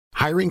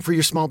Hiring for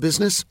your small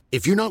business?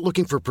 If you're not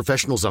looking for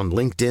professionals on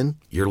LinkedIn,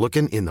 you're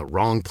looking in the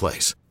wrong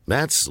place.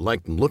 That's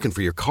like looking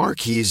for your car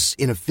keys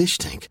in a fish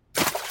tank.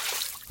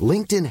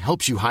 LinkedIn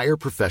helps you hire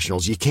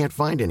professionals you can't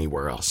find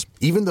anywhere else,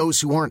 even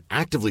those who aren't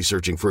actively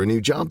searching for a new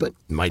job but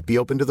might be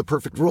open to the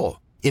perfect role.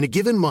 In a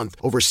given month,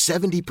 over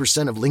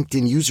 70% of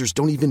LinkedIn users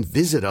don't even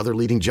visit other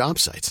leading job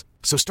sites.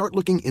 So start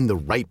looking in the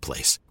right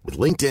place. With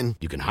LinkedIn,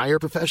 you can hire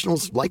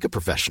professionals like a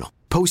professional.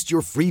 Post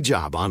your free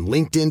job on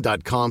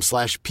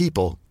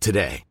linkedin.com/people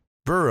today.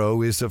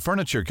 Burrow is a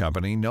furniture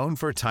company known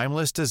for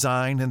timeless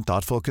design and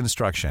thoughtful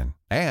construction,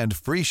 and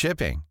free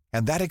shipping,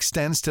 and that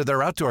extends to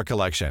their outdoor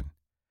collection.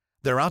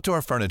 Their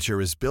outdoor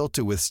furniture is built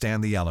to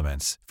withstand the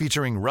elements,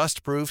 featuring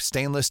rust-proof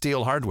stainless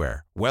steel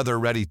hardware,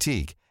 weather-ready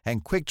teak,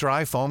 and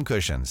quick-dry foam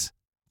cushions.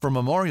 For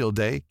Memorial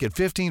Day, get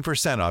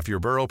 15% off your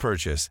Burrow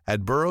purchase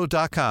at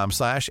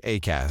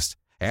burrow.com/ACAST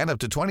and up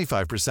to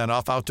 25%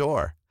 off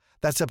outdoor.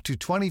 That's up to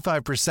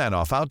 25%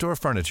 off outdoor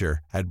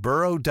furniture at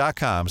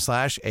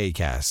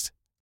burrow.com/ACAST.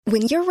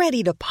 When you're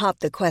ready to pop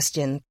the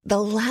question, the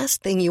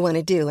last thing you want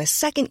to do is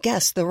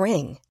second-guess the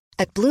ring.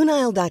 At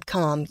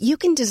BlueNile.com, you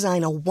can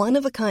design a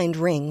one-of-a-kind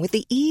ring with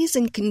the ease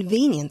and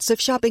convenience of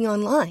shopping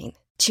online.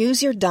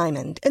 Choose your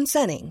diamond and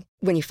setting.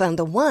 When you find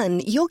the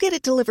one, you'll get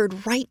it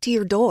delivered right to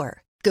your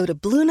door. Go to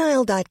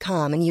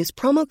BlueNile.com and use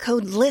promo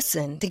code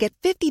LISTEN to get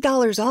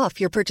 $50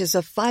 off your purchase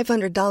of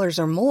 $500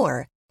 or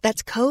more.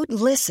 That's code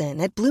LISTEN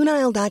at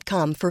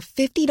BlueNile.com for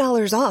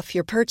 $50 off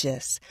your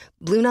purchase.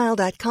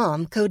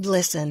 BlueNile.com, code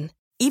LISTEN.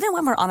 Even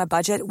when we're on a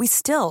budget, we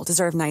still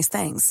deserve nice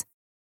things.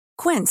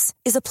 Quince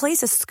is a place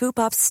to scoop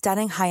up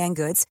stunning high-end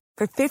goods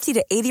for 50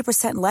 to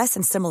 80% less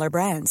than similar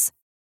brands.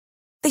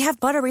 They have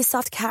buttery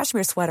soft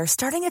cashmere sweaters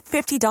starting at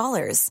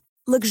 $50,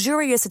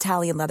 luxurious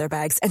Italian leather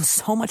bags, and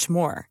so much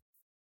more.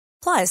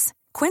 Plus,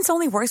 Quince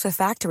only works with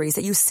factories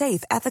that use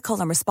safe, ethical,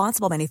 and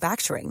responsible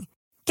manufacturing.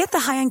 Get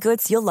the high-end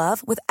goods you'll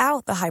love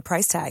without the high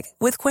price tag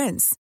with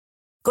Quince.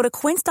 Go to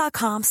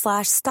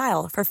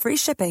quince.com/style for free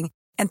shipping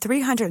and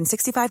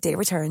 365-day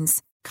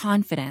returns.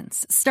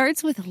 Confidence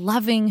starts with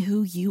loving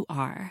who you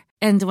are.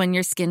 And when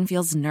your skin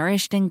feels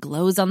nourished and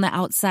glows on the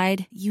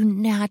outside, you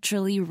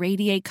naturally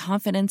radiate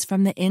confidence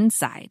from the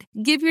inside.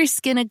 Give your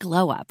skin a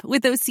glow up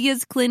with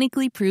Osea's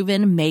clinically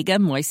proven Mega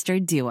Moisture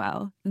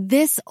Duo.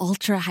 This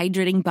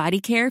ultra-hydrating body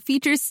care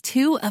features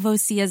two of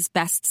Osea's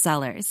best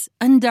sellers,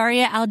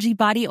 Undaria Algae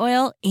Body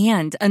Oil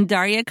and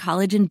Undaria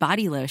Collagen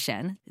Body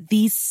Lotion.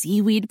 These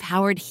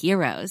seaweed-powered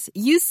heroes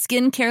use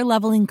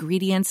skincare-level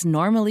ingredients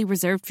normally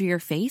reserved for your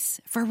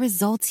face for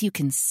results you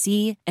can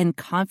see and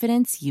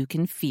confidence you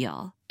can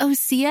feel.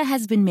 Osea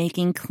has been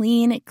making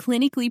clean,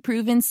 clinically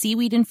proven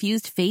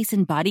seaweed-infused face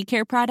and body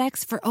care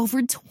products for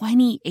over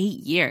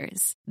 28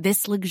 years.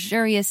 This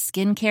luxurious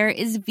skincare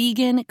is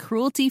vegan,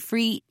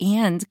 cruelty-free,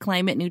 and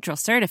climate-neutral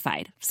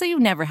certified, so you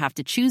never have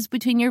to choose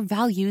between your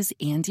values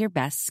and your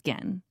best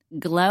skin.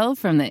 Glow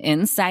from the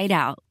inside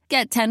out.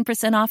 Get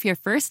 10% off your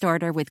first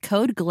order with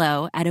code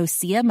GLOW at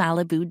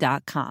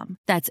OseaMalibu.com.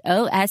 That's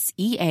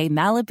OSEA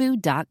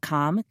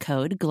Malibu.com,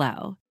 code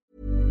GLOW.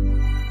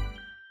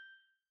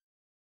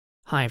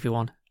 Hi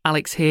everyone,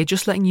 Alex here,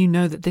 just letting you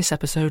know that this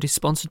episode is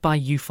sponsored by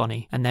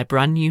Euphony and their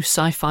brand new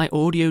sci-fi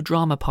audio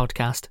drama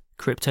podcast,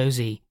 Crypto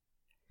Z.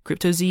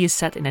 Crypto Z is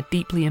set in a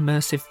deeply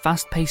immersive,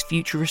 fast-paced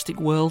futuristic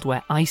world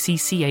where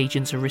ICC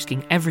agents are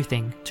risking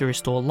everything to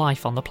restore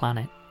life on the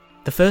planet.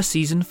 The first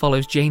season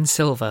follows Jane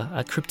Silver,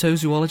 a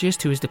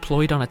cryptozoologist who is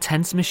deployed on a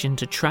tense mission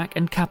to track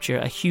and capture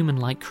a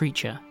human-like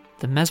creature,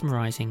 the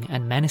mesmerizing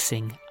and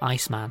menacing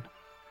Iceman.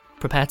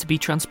 Prepare to be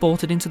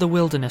transported into the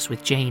wilderness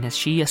with Jane as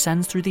she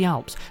ascends through the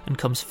Alps and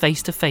comes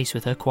face to face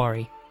with her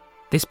quarry.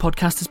 This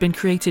podcast has been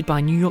created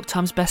by New York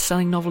Times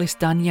best-selling novelist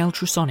Danielle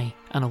Trussoni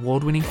and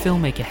award-winning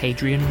filmmaker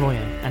Hadrian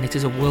Royo, and it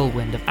is a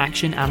whirlwind of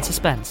action and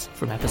suspense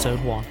from episode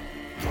 1.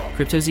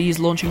 Crypto Z is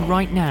launching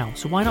right now,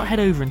 so why not head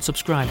over and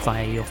subscribe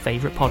via your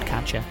favourite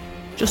podcatcher?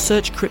 Just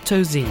search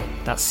Crypto Z,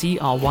 that's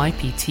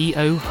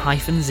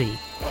CRYPTO-Z,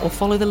 or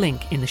follow the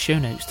link in the show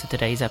notes to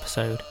today's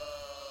episode.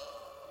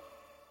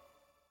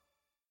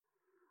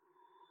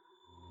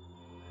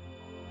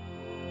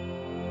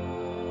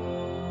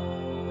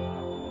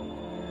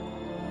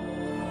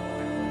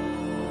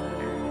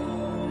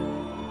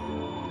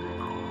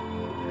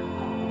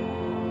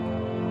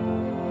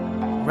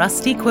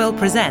 Rusty Quill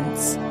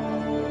presents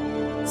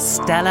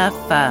Stella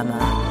Firma.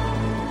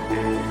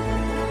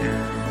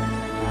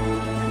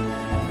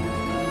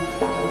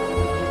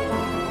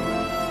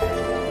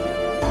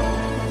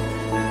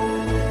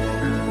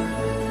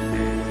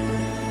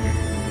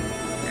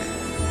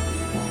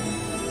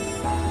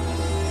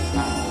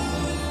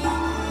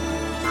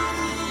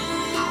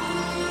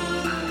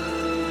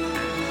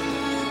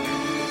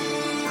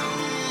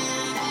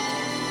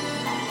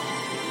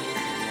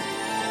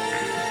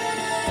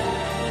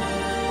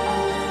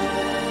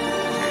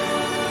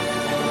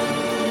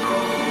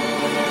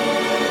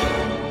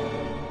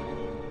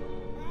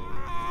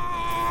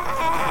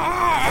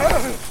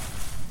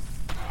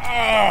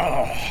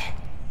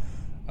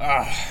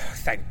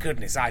 Thank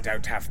goodness I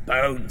don't have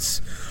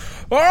bones.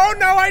 Oh,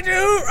 no, I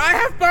do! I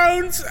have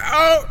bones!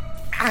 Oh,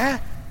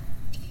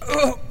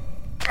 Oh,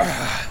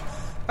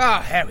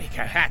 there we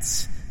go.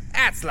 That's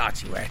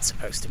largely where it's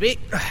supposed to be.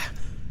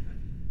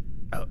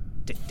 Oh,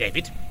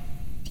 David?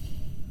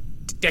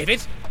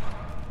 David?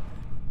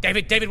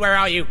 David, where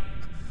are you?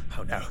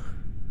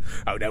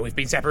 Oh, no, we've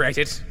been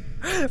separated.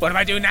 What do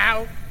I do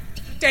now?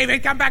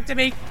 David, come back to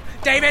me!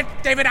 David,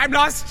 I'm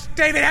lost!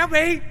 David, help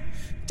me!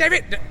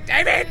 David!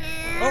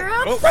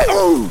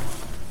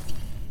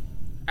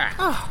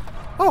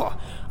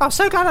 I'm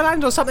so glad I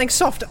landed on something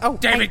soft. Oh,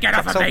 David, hey, get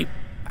off of me!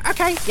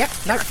 Okay, yep,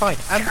 no, fine.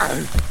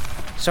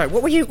 Sorry,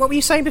 what were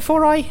you saying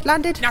before I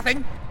landed?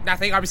 Nothing.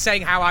 I was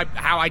saying how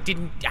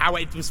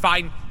it was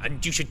fine,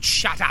 and you should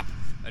shut up.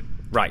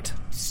 Right.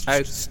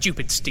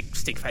 Stupid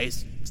stick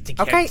face.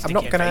 Okay, I'm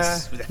not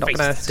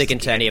gonna dig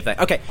into any of that.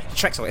 Okay,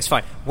 Trexel, it's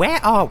fine. Where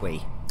are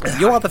we?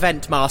 You are the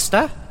vent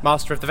master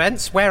of the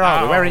vents. Where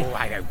are we?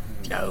 I don't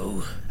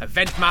know. A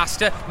vent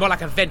master? More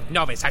like a vent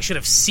novice. I should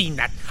have seen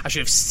that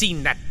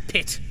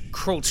pit.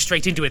 Crawled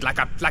straight into it like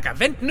a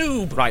vent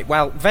noob. Right,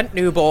 well, vent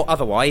noob or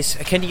otherwise,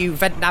 can you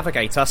vent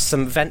navigate us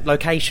some vent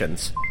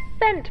locations?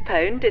 Vent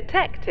pone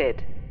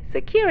detected.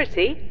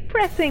 Security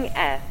pressing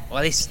F.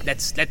 Well, let's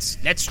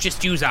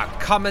just use our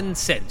common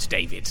sense,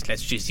 David.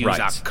 Let's just use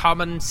our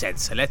common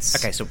sense. So let's.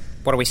 Okay, so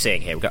what are we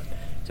seeing here?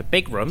 It's a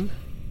big room,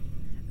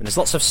 and there's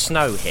lots of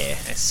snow here.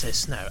 There's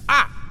snow.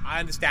 I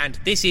understand.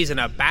 This is an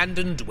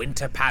abandoned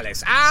winter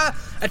palace.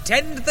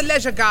 Attend the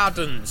leisure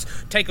gardens.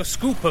 Take a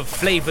scoop of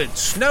flavoured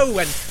snow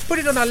and put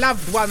it on a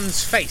loved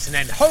one's face, and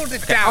then hold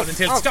it down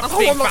until it stops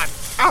being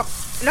fun.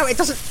 No, it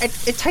doesn't.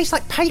 It tastes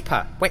like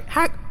paper. Wait,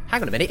 hang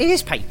on a minute. It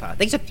is paper.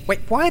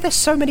 Why are there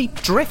so many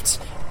drifts?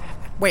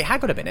 Wait,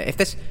 hang on a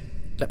minute.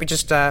 Let me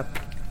just.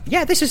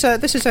 Yeah, this is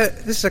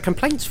a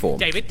complaints form.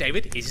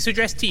 David, is this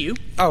addressed to you?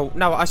 Oh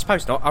no, I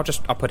suppose not.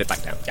 I'll put it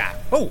back down.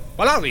 Oh,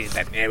 well, I'll read it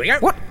then. Here we go.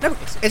 What? No,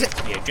 is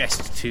it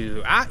addressed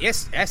to?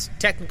 Yes.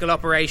 Technical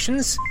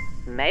operations.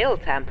 Mail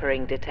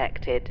tampering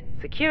detected.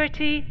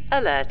 Security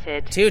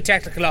alerted. To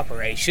technical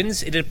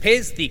operations. It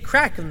appears the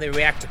crack in the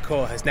reactor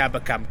core has now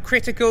become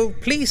critical.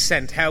 Please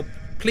send help.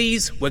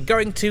 Please, we're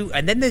going to...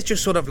 And then there's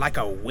just sort of like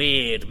a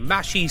weird,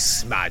 mushy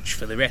smudge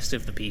for the rest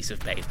of the piece of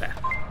paper.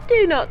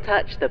 Do not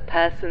touch the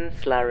person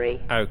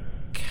slurry.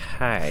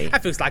 Okay.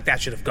 That feels like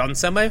that should have gone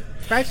somewhere,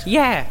 right?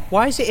 Yeah,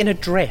 why is it in a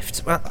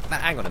drift? Well,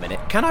 hang on a minute.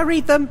 Can I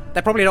read them?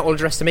 They're probably not all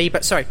addressed to me,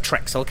 but sorry,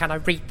 Trexel, can I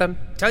read them?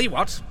 Tell you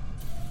what,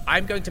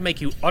 I'm going to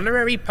make you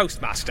honorary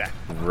postmaster.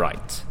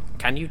 Right.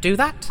 Can you do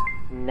that?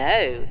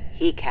 No,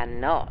 he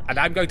cannot. And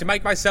I'm going to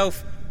make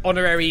myself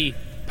honorary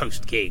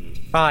Post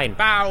King. Fine.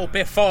 Bow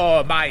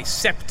before my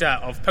scepter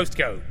of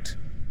postcode.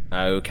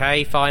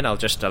 Okay, fine. I'll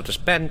just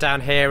bend down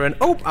here and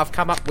I've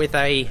come up with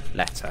a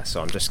letter. So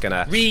I'm just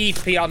gonna read,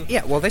 peon.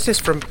 Yeah, well, this is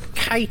from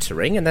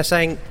catering, and they're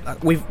saying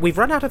we've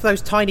run out of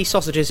those tiny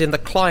sausages in the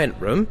client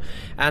room,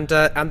 and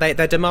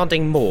they're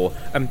demanding more.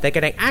 They're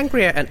getting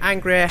angrier and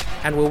angrier,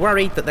 and we're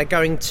worried that they're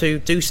going to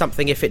do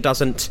something if it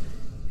doesn't.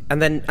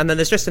 And then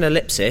there's just an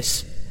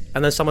ellipsis,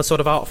 and then someone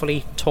sort of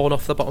artfully torn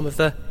off the bottom of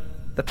the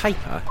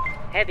paper.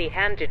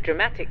 Heavy-handed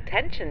dramatic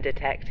tension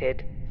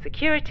detected.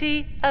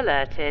 Security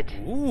alerted.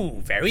 Ooh,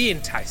 very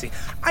enticing.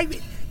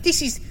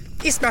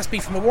 This must be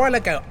from a while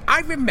ago.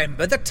 I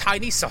remember the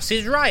tiny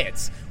sausage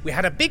riots. We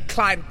had a big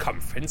client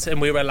conference and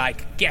we were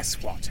like,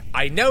 guess what?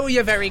 I know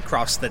you're very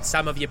cross that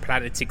some of your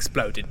planets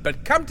exploded,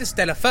 but come to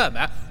Stella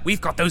Firma, we've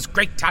got those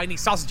great tiny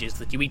sausages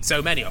that you eat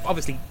so many of.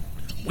 Obviously,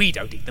 we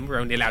don't eat them, we're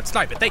only allowed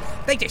slide, but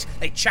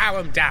they chow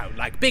them down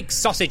like big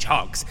sausage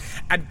hogs,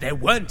 and there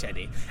weren't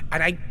any.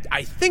 And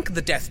I think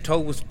the death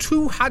toll was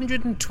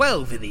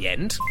 212 in the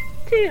end.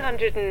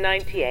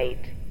 298,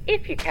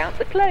 if you count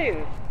the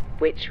clones,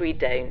 which we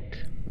don't.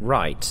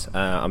 Right,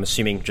 I'm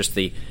assuming just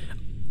the...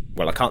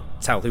 Well, I can't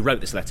tell who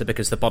wrote this letter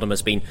because the bottom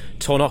has been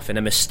torn off in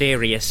a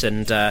mysterious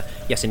and,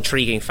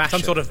 intriguing fashion.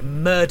 Some sort of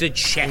murdered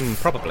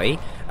chef. Probably.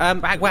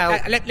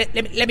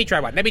 Let me try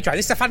one.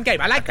 This is a fun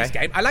game. I like this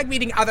game. I like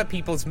reading other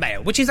people's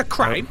mail, which is a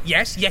crime. Oh.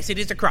 Yes, it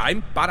is a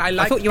crime, but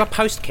I thought you were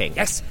post-king.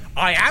 Yes,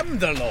 I am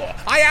the law.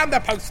 I am the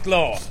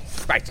post-law.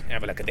 Right,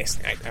 have a look at this.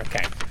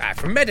 Okay,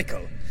 from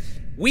medical.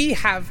 We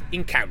have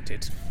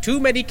encountered too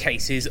many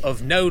cases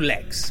of no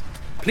legs.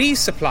 Please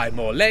supply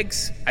more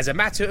legs as a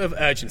matter of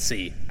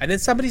urgency. And then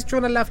somebody's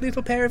drawn a lovely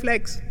little pair of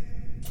legs.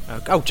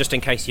 Just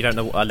in case you don't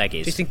know what a leg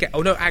is. Just in case.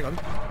 Oh, no, hang on.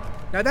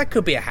 Now, that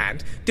could be a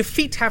hand. Do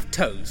feet have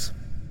toes?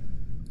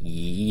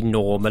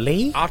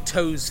 Normally. Are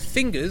toes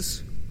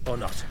fingers or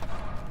not?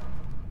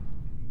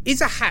 Is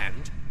a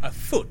hand a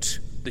foot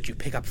that you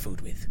pick up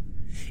food with?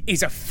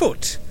 Is a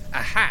foot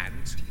a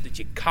hand that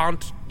you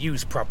can't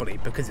use properly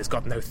because it's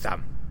got no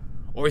thumb?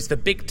 Or is the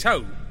big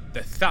toe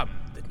the thumb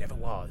that never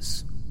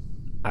was?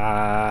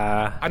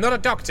 I'm not a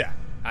doctor.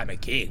 I'm a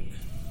king.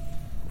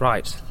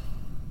 Right.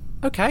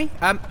 Okay.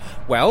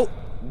 Well,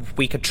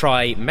 we could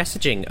try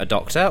messaging a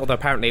doctor, although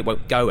apparently it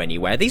won't go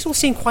anywhere. These all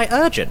seem quite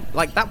urgent.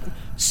 Like that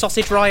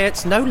sausage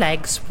riots, no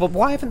legs. Well,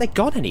 why haven't they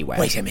gone anywhere?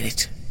 Wait a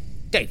minute.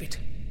 David.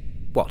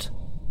 What?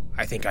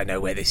 I think I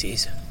know where this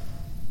is.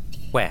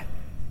 Where?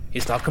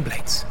 It's not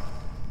complaints.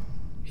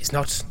 It's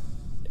not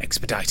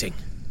expediting.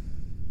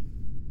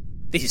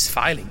 This is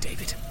filing,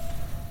 David.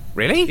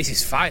 Really? This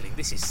is filing.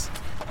 This is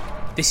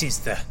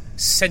the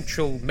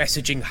central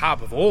messaging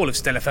hub of all of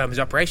Stellar Firma's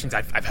operations.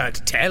 I've heard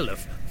tell of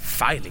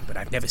filing, but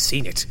I've never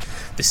seen it.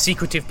 The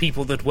secretive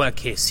people that work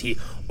here see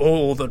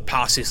all that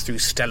passes through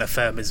Stellar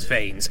Firma's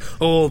veins.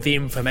 All the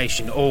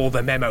information, all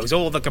the memos,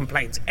 all the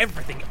complaints,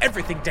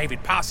 everything,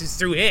 David, passes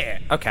through here.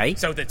 Okay.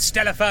 So that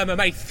Stellar Firma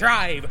may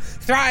thrive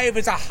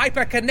as a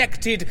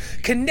hyper-connected,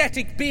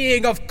 kinetic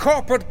being of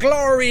corporate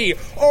glory.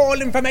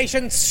 All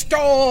information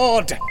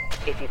stored.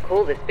 If you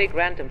call this big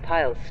random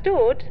pile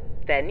stored,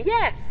 then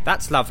yes.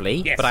 That's lovely,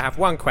 Yes. but I have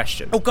one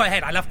question. Oh, go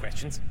ahead, I love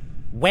questions.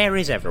 Where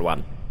is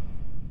everyone?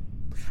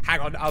 Hang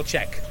on, I'll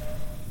check.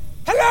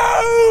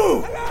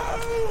 Hello!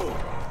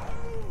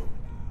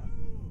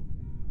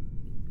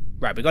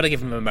 Right, we've got to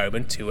give him a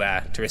moment to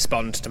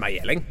respond to my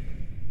yelling.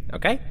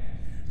 Okay.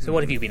 So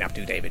what have you been up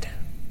to, David?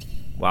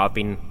 Well, I've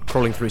been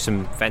crawling through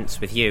some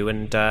vents with you,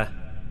 and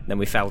then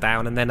we fell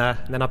down, and then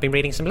I've been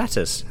reading some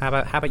letters. How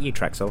about you,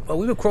 Trexel? Well,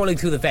 we were crawling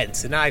through the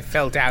vents, and I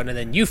fell down, and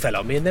then you fell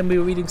on me, and then we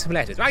were reading some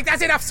letters. Right,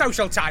 that's enough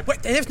social time.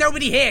 There's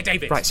nobody here,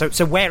 David. Right,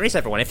 so where is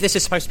everyone? If this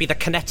is supposed to be the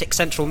kinetic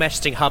central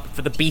messaging hub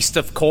for the beast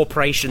of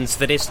corporations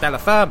that is Stellar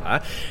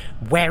Firma,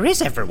 where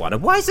is everyone?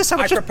 And why is there so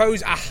much... I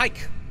propose a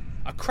hike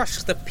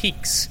across the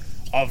peaks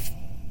of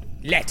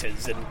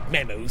letters and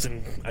memos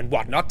and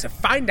whatnot to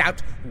find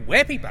out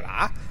where people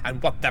are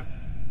and what the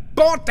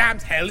goddamn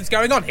hell is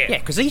going on here. Yeah,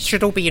 because these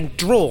should all be in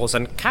drawers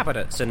and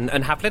cabinets and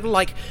have little,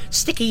 like,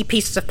 sticky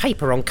pieces of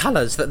paper on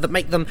colours that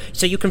make them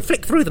so you can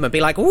flick through them and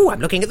be like, oh,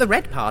 I'm looking at the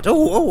red part.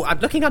 Oh, I'm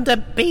looking under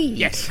B.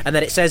 Yes. And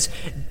then it says,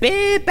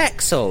 Beer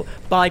Bexel,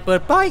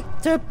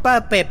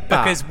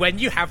 Because when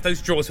you have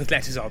those drawers with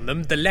letters on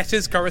them, the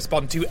letters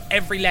correspond to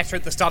every letter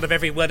at the start of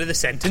every word of the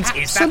sentence.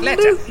 Absolutely. Is that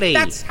letter.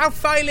 That's how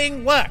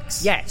filing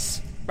works.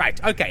 Yes.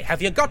 Right, okay,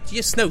 have you got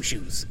your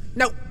snowshoes?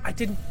 No, I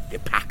didn't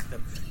pack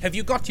them. Have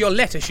you got your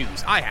letter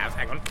shoes? I have,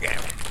 hang on. Yeah.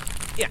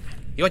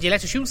 You got your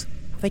letter shoes?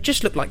 They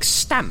just look like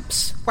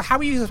stamps. Well, how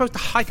are you supposed to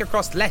hike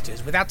across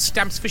letters without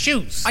stamps for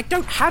shoes? I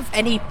don't have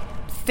any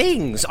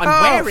things. I'm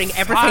wearing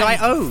everything I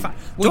own.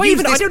 We'll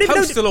use this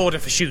postal order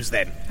for shoes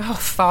then. Oh,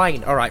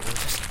 fine. All right.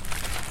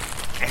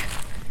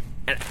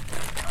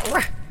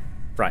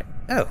 Right.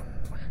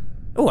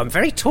 Oh, I'm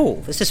very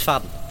tall. This is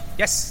fun.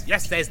 Yes,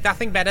 there's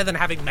nothing better than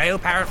having male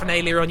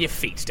paraphernalia on your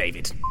feet,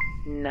 David.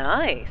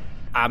 Nice.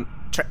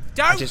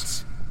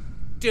 Don't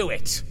do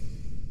it.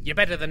 You're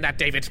better than that,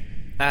 David.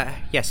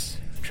 Yes,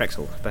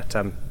 Trexel, but,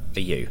 for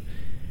you.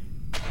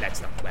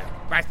 That's not well.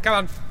 Right, come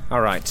on.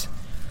 All right.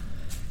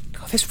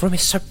 God, this room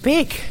is so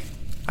big.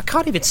 I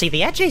can't even see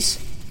the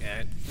edges.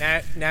 No.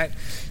 Now,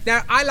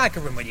 I like a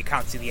room where you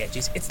can't see the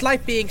edges. It's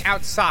like being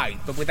outside,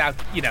 but without,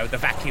 the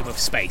vacuum of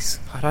space.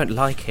 I don't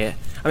like it.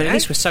 I mean, at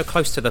least we're so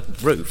close to the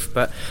roof,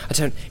 but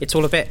it's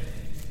all a bit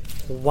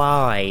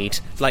wide.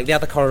 Like, the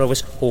other corridor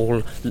was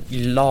all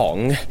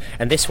long,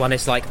 and this one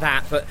is like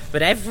that,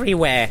 but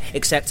everywhere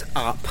except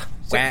up.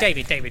 So,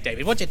 David,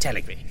 what you're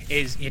telling me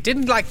is you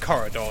didn't like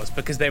corridors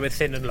because they were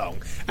thin and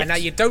long, and now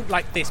you don't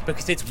like this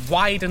because it's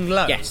wide and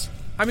low. Yes.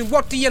 I mean,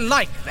 what do you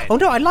like, then? Oh,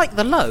 no, I like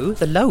the low.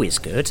 The low is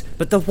good,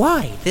 but the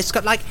wide, it's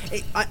got,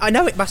 I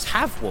know it must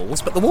have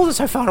walls, but the walls are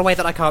so far away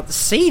that I can't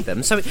see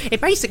them, so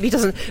it basically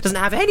doesn't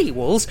have any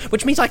walls,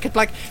 which means I could,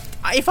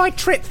 if I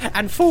trip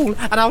and fall,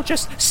 and I'll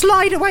just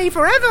slide away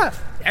forever.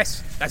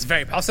 Yes, that's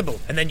very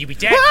possible, and then you'll be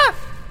dead. Ah!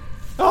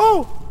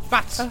 Oh!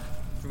 But,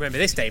 remember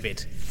this,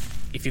 David.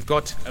 If you've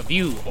got a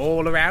view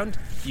all around,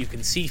 you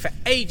can see for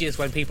ages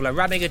when people are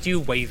running at you,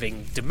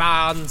 waving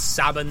demands,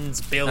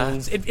 summons,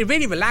 bills. It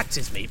really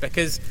relaxes me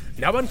because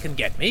no one can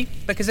get me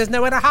because there's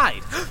nowhere to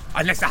hide.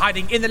 Unless they're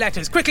hiding in the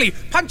letters. Quickly,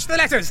 punch the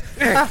letters!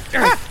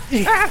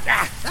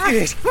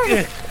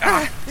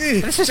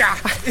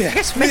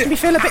 This makes me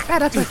feel a bit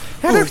better, but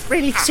I don't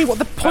really see what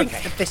the point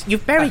of this...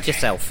 You've buried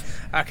yourself.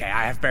 Okay,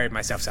 I have buried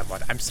myself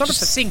somewhat. I'm sort of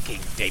sinking,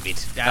 David.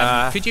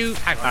 Could you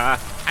hang on?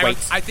 Wait.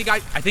 I think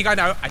I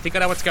know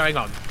what's going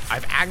on.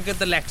 I've angered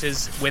the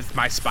letters with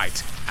my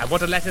spite. And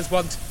what do letters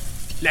want?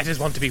 Letters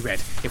want to be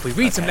read. If we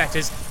read some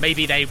letters,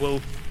 maybe they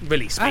will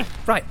release me.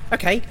 Right.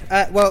 Okay.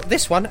 Well,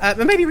 this one.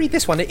 Maybe read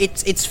this one.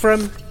 It's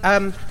from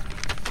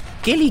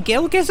Gilly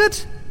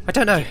Gilgizzard. I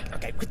don't know.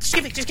 Okay. Just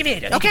give me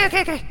it.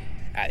 Okay.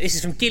 This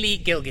is from Gilly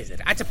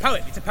Gilgizzard. It's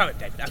a poem,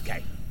 David.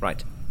 Okay.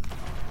 Right.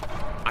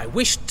 I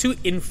wish to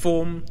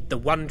inform the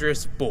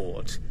wondrous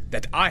board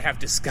that I have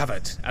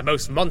discovered a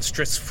most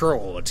monstrous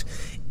fraud.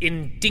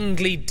 In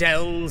Dingley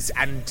dells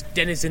and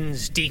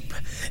denizens deep,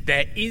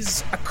 there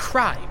is a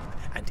crime,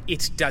 and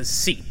it does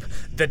seep,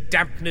 the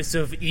dampness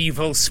of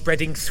evil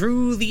spreading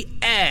through the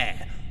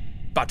air.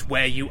 But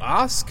where, you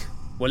ask?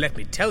 Well, let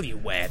me tell you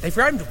where. They've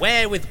rhymed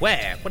where with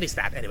where. What is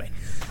that, anyway?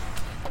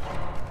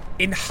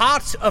 In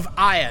heart of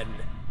iron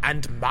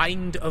and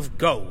mind of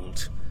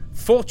gold,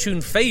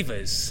 fortune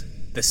favours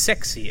the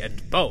sexy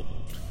and bold.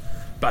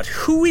 But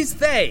who is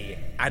they,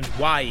 and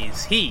why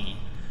is he?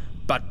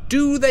 But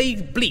do they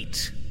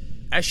bleat?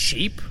 A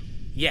sheep?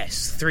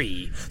 Yes,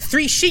 3.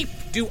 3 sheep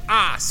do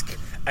ask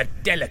a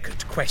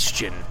delicate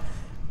question.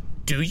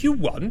 Do you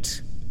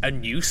want A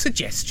new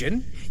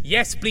suggestion?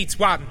 Yes, bleats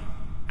one,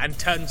 and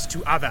turns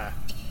to other.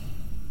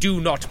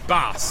 Do not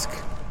bask.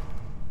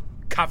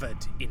 Covered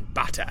in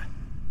butter.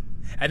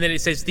 And then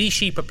it says, these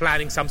sheep are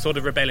planning some sort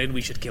of rebellion,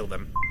 we should kill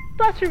them.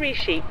 Buttery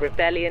sheep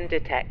rebellion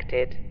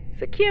detected.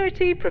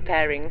 Security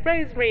preparing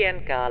rosemary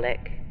and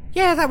garlic.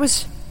 Yeah, that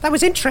was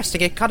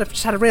interesting. It kind of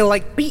just had a real,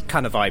 beat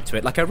kind of vibe to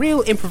it, like a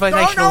real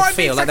improvisational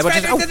feel. Like they were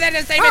just,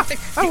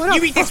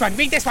 you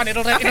read this one,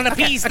 it'll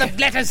appease the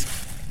letters.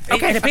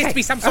 Okay, it appears to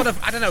be some sort of,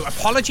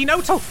 apology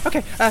note. Oh,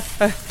 okay.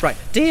 Right.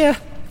 Dear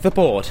the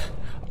board,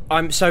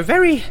 I'm so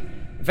very,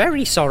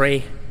 very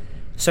sorry.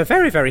 So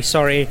very, very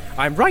sorry.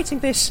 I'm writing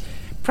this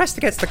pressed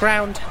against the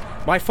ground.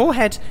 My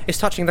forehead is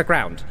touching the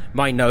ground.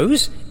 My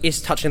nose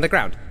is touching the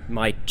ground.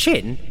 My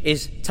chin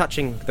is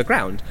touching the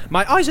ground.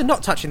 My eyes are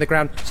not touching the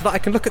ground so that I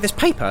can look at this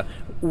paper,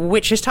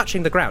 which is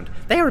touching the ground.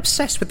 They are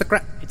obsessed with the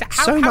ground.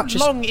 How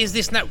long is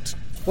this note?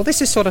 Well,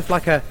 this is sort of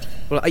like a...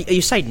 Well,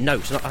 you say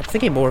note. I'm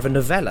thinking more of a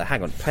novella.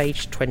 Hang on,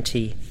 page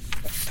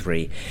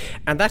 23.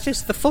 And that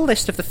is the full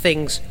list of the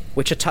things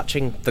which are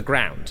touching the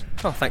ground.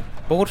 Oh, thank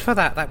board for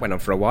that. That went on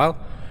for a while.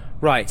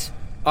 Right.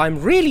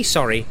 I'm really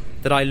sorry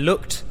that I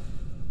looked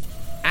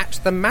at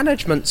the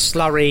management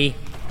slurry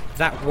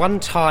that one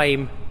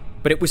time,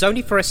 but it was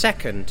only for a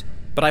second.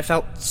 But I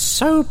felt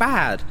so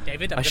bad.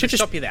 David, I'm going to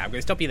stop you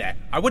there.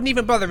 I wouldn't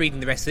even bother reading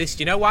the rest of this.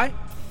 Do you know why?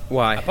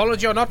 Why?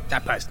 Apology or not,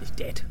 that person is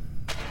dead.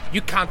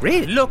 You can't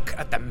really look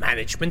at the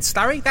management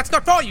slurry. That's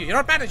not for you. You're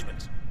not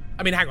management.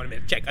 I mean, hang on a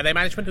minute. Check. Are they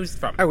management? Who's it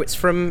from? Oh, it's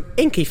from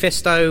Inky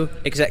Fisto,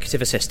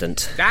 executive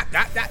assistant. That.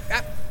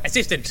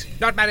 Assistant,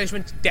 not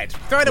management, dead.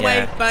 Throw it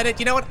away, burn it.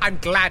 You know what? I'm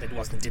glad it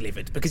wasn't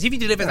delivered. Because if you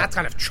deliver that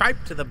kind of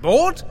tripe to the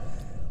board,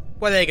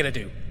 what are they going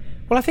to do?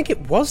 Well, I think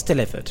it was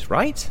delivered,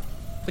 right?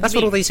 That's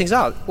what all these things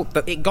are. Well,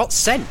 but it got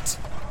sent.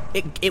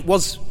 It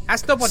was.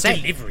 That's not what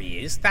sent. Delivery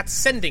is. That's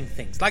sending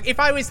things. Like if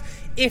I was,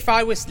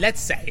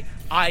 let's say,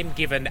 I'm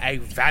given a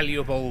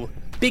valuable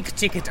big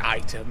ticket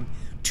item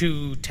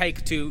to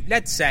take to,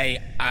 let's say,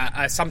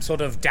 some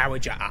sort of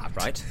dowager aunt,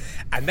 right?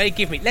 And they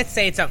give me, let's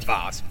say it's a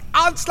vase.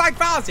 Aunts like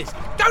vases.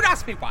 Don't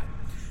ask me why.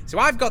 So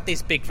I've got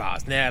this big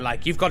vase, and they're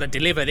like, you've got to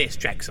deliver this,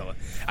 Drexel.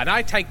 And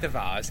I take the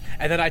vase,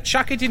 and then I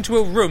chuck it into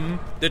a room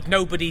that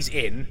nobody's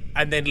in,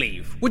 and then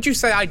leave. Would you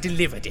say I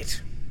delivered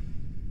it?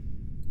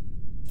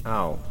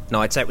 Oh.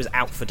 No, I'd say it was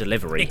out for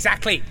delivery.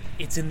 Exactly.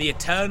 It's in the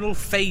eternal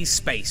phase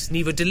space,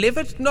 neither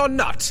delivered nor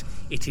not.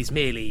 It is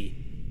merely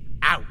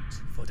out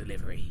for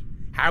delivery.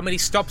 How many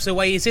stops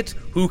away is it?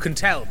 Who can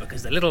tell,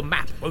 because the little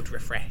map won't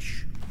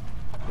refresh.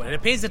 Well, it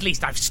appears at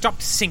least I've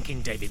stopped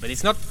sinking, David, but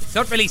it's not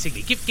releasing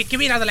me. Give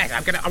me another letter.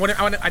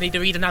 I need to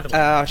read another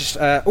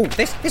one.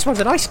 This one's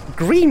a nice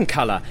green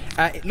colour.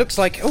 It looks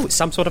like, it's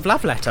some sort of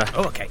love letter.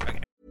 Oh, okay.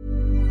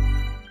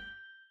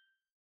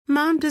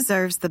 Mom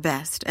deserves the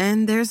best,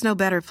 and there's no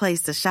better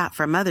place to shop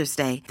for Mother's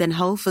Day than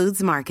Whole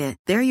Foods Market.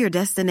 They're your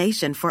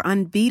destination for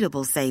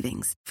unbeatable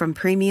savings, from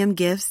premium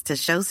gifts to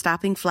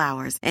show-stopping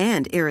flowers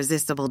and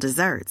irresistible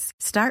desserts.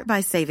 Start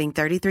by saving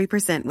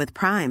 33% with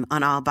Prime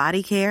on all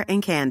body care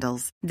and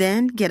candles.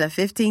 Then get a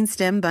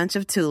 15-stem bunch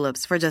of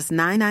tulips for just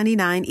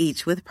 $9.99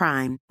 each with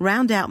Prime.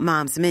 Round out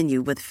Mom's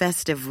menu with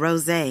festive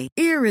rosé,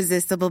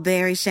 irresistible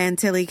berry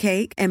chantilly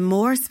cake, and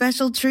more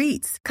special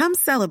treats. Come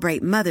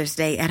celebrate Mother's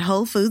Day at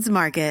Whole Foods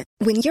Market.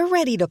 When you're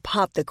ready to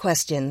pop the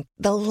question,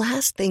 the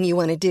last thing you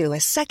want to do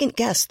is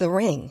second-guess the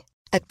ring.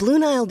 At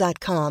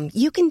BlueNile.com,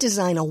 you can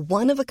design a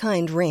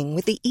one-of-a-kind ring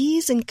with the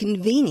ease and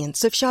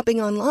convenience of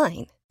shopping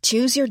online.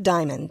 Choose your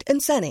diamond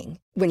and setting.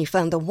 When you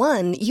find the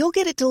one, you'll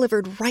get it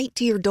delivered right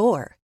to your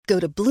door.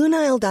 Go to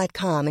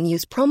BlueNile.com and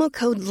use promo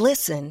code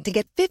LISTEN to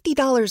get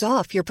 $50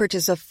 off your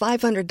purchase of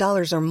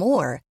 $500 or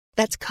more.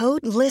 That's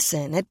code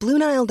LISTEN at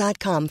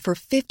BlueNile.com for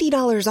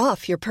 $50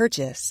 off your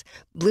purchase.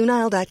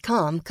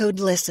 BlueNile.com, code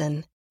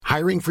LISTEN.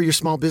 Hiring for your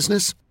small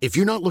business? If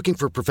you're not looking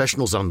for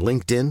professionals on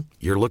LinkedIn,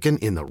 you're looking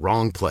in the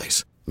wrong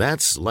place.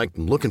 That's like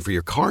looking for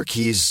your car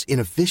keys in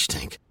a fish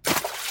tank.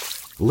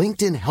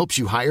 LinkedIn helps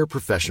you hire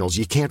professionals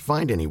you can't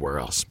find anywhere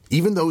else,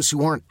 even those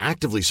who aren't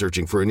actively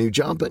searching for a new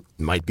job but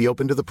might be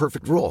open to the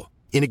perfect role.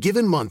 In a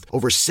given month,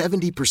 over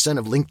 70%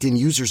 of LinkedIn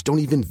users don't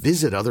even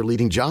visit other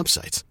leading job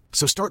sites.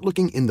 So start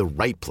looking in the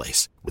right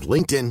place. With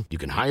LinkedIn, you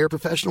can hire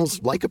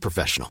professionals like a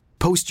professional.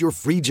 Post your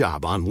free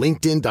job on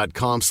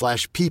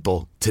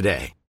linkedin.com/people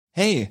today.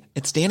 Hey,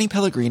 it's Danny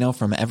Pellegrino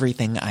from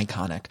Everything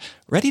Iconic.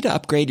 Ready to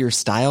upgrade your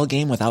style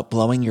game without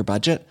blowing your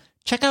budget?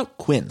 Check out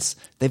Quince.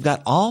 They've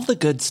got all the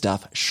good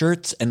stuff,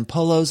 shirts and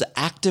polos,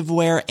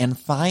 activewear, and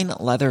fine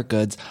leather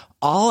goods,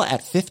 all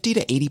at 50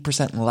 to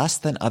 80% less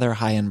than other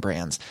high-end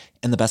brands.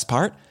 And the best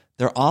part?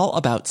 They're all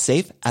about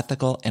safe,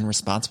 ethical, and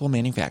responsible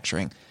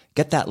manufacturing.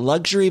 Get that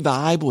luxury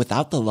vibe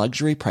without the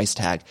luxury price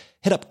tag.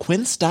 Hit up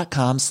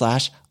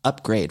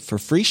quince.com/upgrade for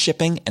free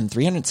shipping and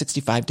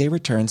 365-day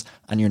returns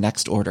on your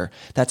next order.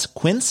 That's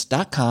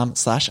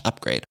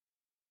quince.com/upgrade.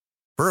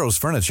 Burrow's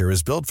furniture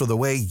is built for the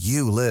way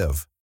you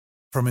live.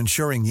 From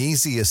ensuring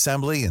easy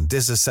assembly and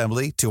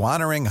disassembly to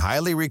honoring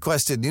highly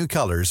requested new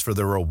colors for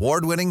their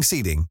award-winning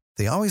seating,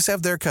 they always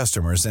have their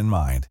customers in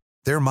mind.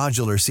 Their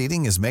modular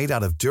seating is made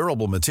out of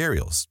durable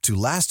materials to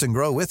last and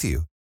grow with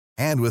you.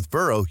 And with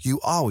Burrow,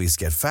 you always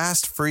get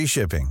fast, free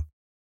shipping.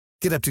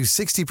 Get up to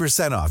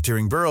 60% off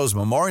during Burrow's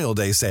Memorial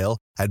Day sale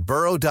at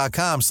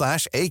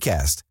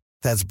burrow.com/ACAST.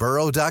 That's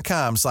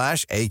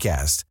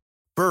burrow.com/ACAST.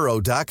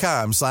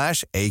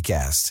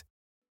 burrow.com/ACAST.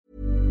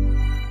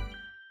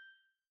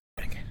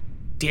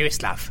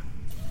 Dearest love,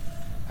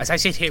 as I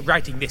sit here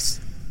writing this,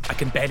 I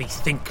can barely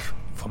think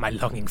for my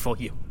longing for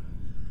you.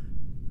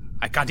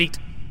 I can't eat.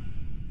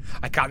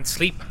 I can't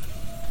sleep.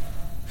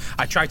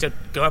 I try to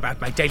go about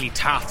my daily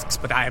tasks,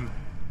 but I am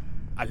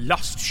a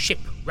lost ship,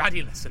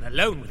 rudderless and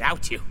alone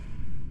without you.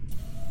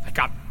 I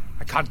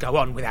can't go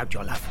on without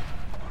your love.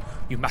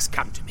 You must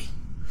come to me.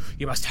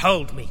 You must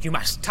hold me. You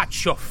must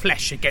touch your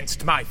flesh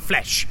against my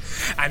flesh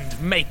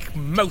and make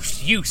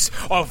most use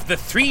of the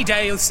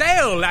 3-day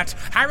sale at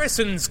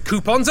Harrison's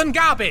Coupons and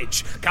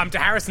Garbage. Come to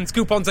Harrison's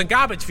Coupons and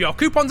Garbage for your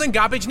coupons and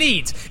garbage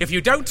needs. If you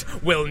don't,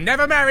 we'll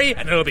never marry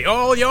and it'll be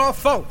all your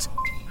fault.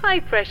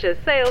 High-pressure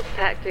sales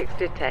tactics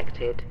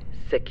detected.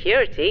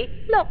 Security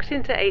locked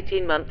into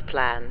 18-month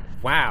plans.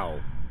 Wow.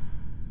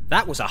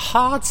 That was a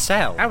hard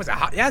sell. That was a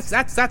hard... Yes,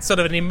 that's sort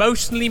of an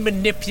emotionally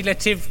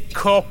manipulative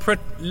corporate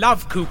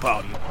love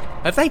coupon.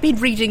 Have they been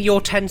reading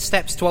your 10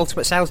 steps to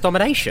ultimate sales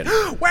domination?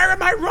 Where are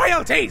my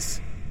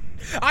royalties?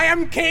 I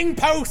am King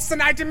Post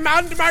and I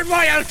demand my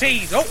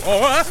royalties!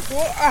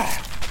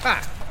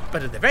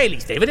 But at the very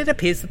least, David, it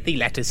appears that the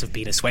letters have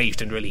been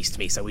assuaged and released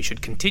me, so we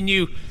should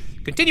continue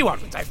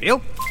onwards, I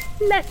feel.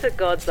 Letter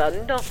gods are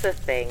not a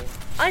thing.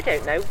 I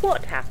don't know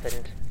what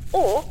happened,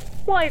 or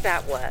why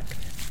that worked.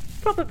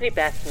 Probably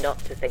best not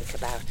to think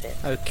about it.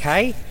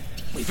 Okay.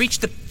 We've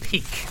reached the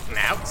peak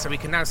now, so we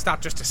can now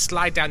start just to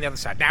slide down the other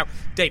side. Now,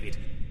 David,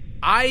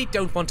 I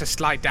don't want to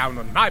slide down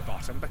on my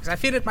bottom because I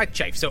feel it might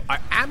chafe, so I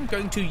am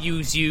going to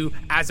use you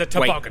as a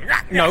toboggan.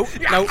 Wait. No.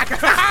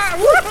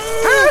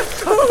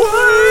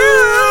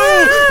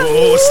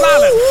 Oh,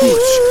 slalom.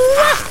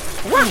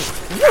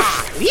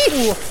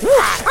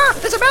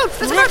 There's a mount!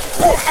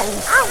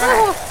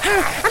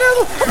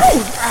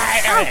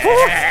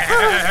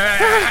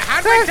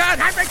 Handbrake turn!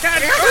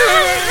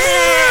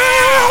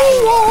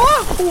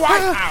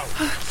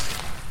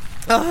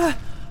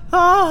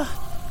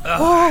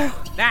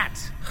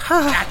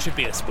 That should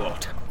be a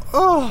sport.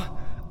 Oh,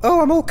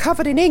 I'm all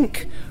covered in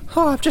ink.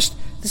 There's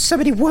so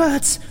many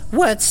words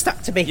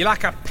stuck to me. You're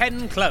like a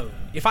pen clone.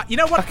 You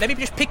know what? Let me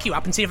just pick you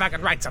up and see if I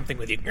can write something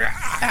with you.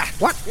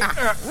 What?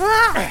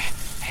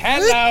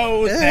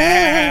 Hello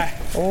there.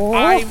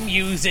 I'm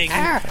using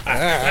a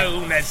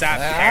clone as a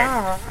pen.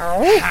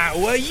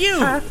 How are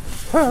you?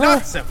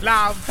 Lots of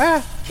love,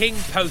 King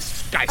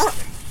Post Geistman.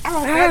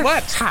 That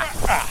works.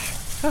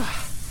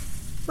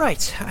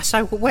 Right,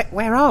 so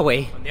where are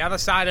we? On the other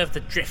side of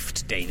the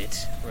drift, David.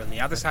 We're on the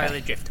other side of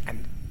the drift.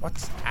 And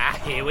what's...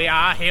 here we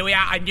are.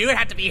 I knew it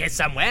had to be here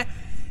somewhere.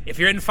 If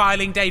you're in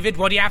filing, David,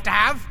 what do you have to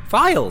have?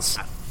 Files.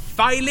 A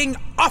filing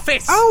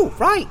office. Oh,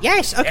 right,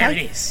 yes, okay. There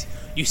it is.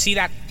 You see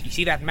that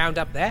mound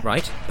up there?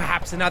 Right.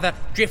 Perhaps another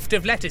drift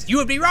of letters. You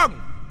would be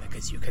wrong,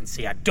 because you can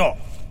see a door.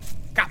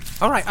 Come.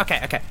 All right, okay.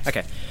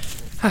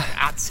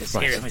 Answers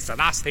right. Here is the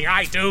last thing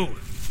I do.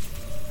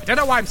 I don't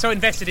know why I'm so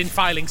invested in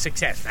filing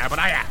success now, but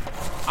I am.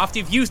 After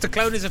you've used the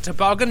clone as a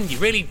toboggan, you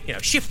really,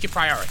 shift your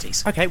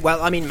priorities. Okay,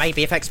 well, I mean,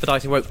 maybe if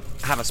expediting won't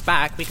have us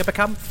back, we could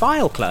become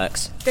file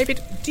clerks.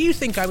 David, do you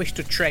think I wish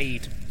to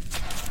trade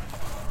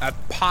a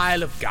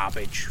pile of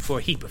garbage for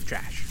a heap of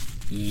trash?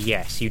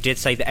 Yes, you did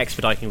say that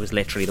expediting was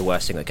literally the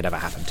worst thing that could ever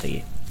happen to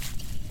you.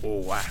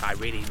 Oh, I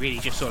really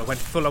just sort of went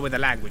fuller with the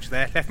language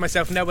there. Left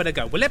myself nowhere to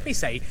go. Well, let me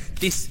say,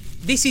 this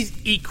is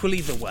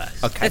equally the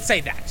worst. Okay. Let's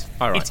say that.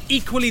 All right. It's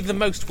equally the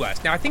most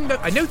worst. Now,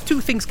 I know two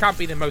things can't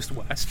be the most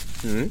worst,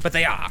 but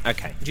they are.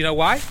 Okay. Do you know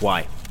why?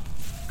 Why?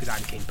 Because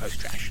I'm King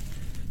Post Trash.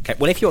 Okay,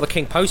 well, if you're the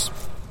King Post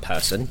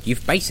person,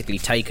 you've basically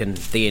taken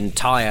the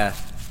entire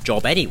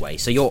job anyway,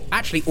 so you're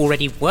actually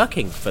already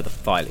working for the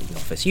filing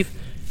office.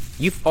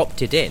 You've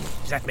opted in.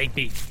 Does that make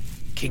me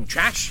King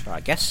Trash? I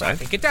guess so. I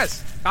think it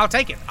does. I'll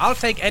take it. I'll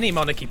take any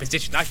monarchy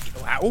position.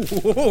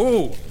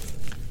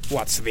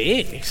 What's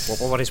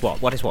this? What is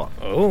what? What is what?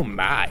 Oh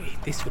my,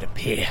 this would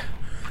appear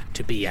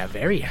to be a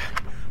very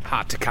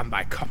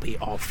hard-to-come-by copy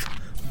of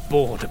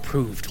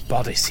Board-Approved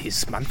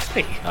Bodices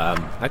Monthly.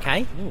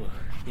 Okay. Ooh,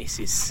 this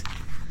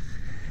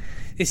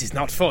is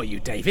not for you,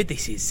 David.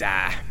 This is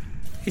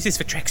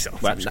for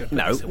Trexel. Well,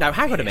 no,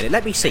 hang on a minute.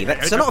 Let me see.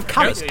 That's a lot of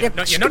colours. You're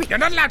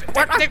not allowed.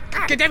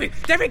 David,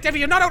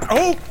 you're not allowed.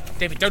 Oh,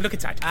 David, don't look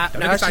inside.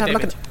 Don't look inside,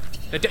 David.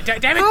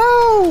 David.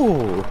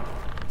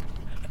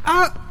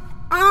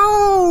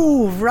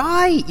 Oh,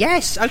 right.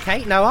 Yes.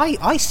 Okay. No,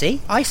 I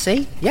see.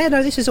 Yeah.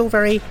 No, this is all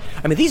very.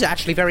 I mean, these are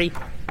actually very.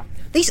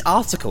 These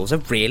articles are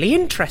really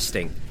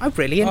interesting. I'm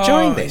really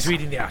enjoying this. He's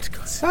reading the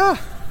articles.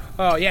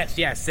 Oh,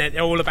 yes, they're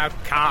all about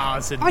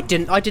cars and... I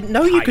didn't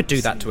know you could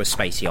do that to a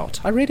space yacht.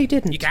 I really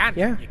didn't. You can.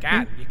 Yeah.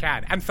 You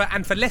can.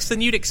 And for less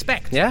than you'd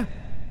expect. Yeah.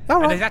 All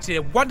right. And there's actually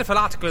a wonderful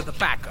article at the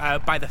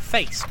back by The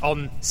Face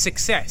on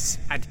success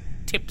and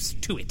tips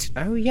to it.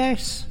 Oh,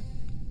 yes.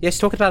 Yes,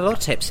 talking about a lot of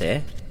tips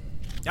here.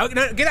 Oh,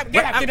 no, get up,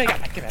 give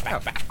it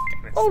back.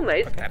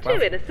 Almost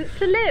too innocent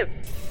to live.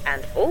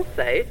 And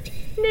also,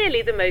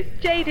 nearly the most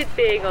jaded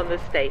being on the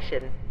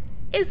station.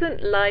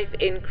 Isn't life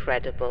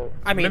incredible?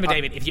 Remember,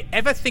 David, if you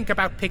ever think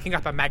about picking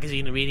up a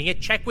magazine and reading it,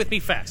 check with me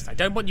first. I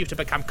don't want you to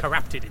become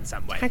corrupted in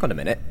some way. Hang on a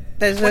minute.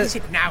 What is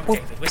it now,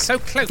 David? We're so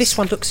close.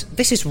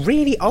 This is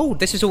really old.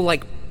 This is all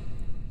like,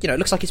 it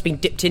looks like it's been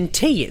dipped in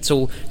tea. It's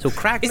all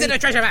cracked. Is it a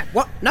treasure map?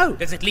 What? No.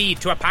 Does it lead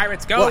to a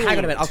pirate's gold? Well, hang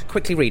on a minute. I'll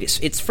quickly read it.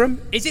 It's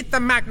from... Is it the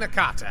Magna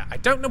Carta? I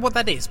don't know what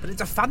that is, but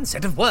it's a fun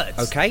set of words.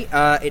 Okay.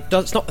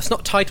 It's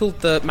not titled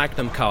the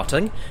Magnum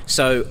Carta,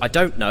 so I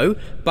don't know.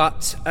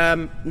 But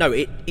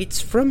no,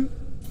 it's from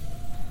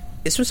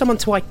someone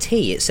to IT.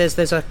 It says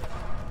there's a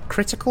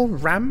critical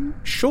RAM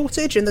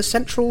shortage in the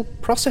central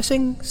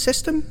processing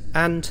system,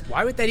 and...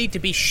 Why would there need to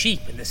be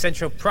sheep in the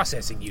central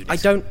processing unit? I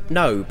don't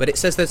know, but it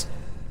says this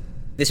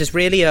is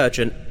really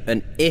urgent,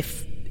 and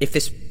if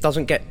this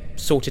doesn't get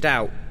sorted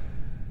out,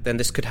 then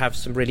this could have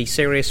some really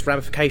serious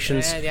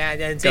ramifications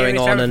going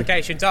on, and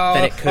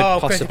then it could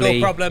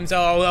possibly problems,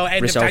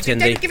 result in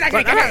the... Give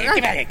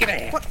it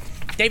here.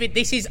 David,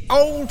 this is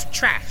old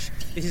trash.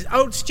 This is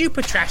old,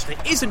 stupid trash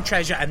that isn't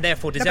treasure and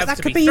therefore deserves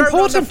to be thrown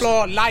on the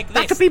floor like this.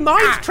 That could be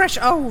my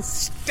treasure. Oh.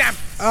 Stamp.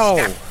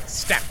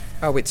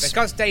 Oh, it's...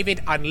 Because,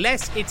 David,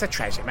 unless it's a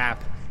treasure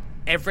map,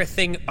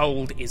 everything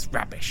old is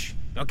rubbish.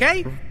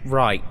 Okay?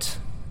 Right.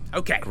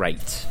 Okay.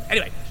 Great.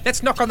 Anyway,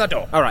 let's knock on the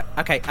door. All right.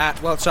 Okay.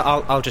 Well, so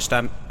I'll just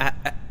hello.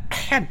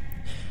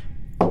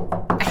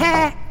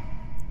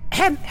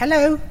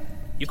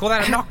 You call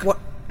that a knock? What?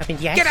 I mean,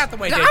 yes. Get out the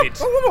way, David.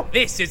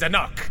 This is a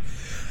knock.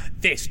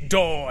 This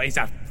door is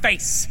a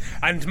face,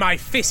 and my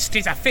fist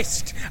is a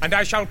fist, and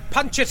I shall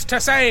punch it to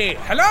say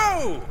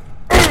hello.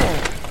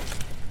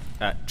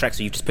 Trexel,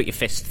 you've just put your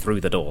fist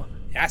through the door.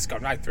 Yeah, it's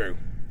gone right through.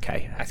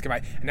 Okay. That's gone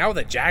right. And now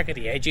the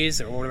jaggedy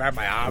edges are all around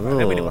my arm, and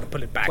I really want to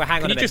pull it back. Well,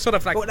 hang on a minute. Just sort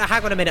of like... Well,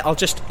 hang on a minute. I'll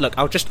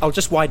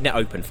just widen it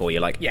open for you,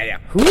 like... Yeah.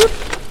 Whoop.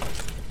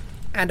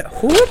 And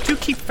whoop. You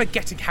keep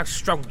forgetting how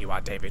strong you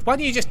are, David. Why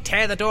don't you just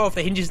tear the door off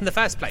the hinges in the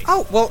first place?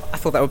 Oh, well, I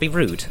thought that would be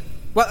rude.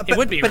 Well, it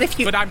would be rude,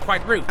 but I'm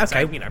quite rude.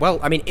 Okay, so, well,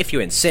 I mean, if you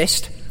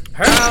insist...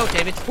 Hello,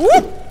 David.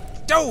 Whoop!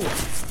 Door!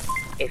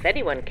 If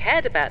anyone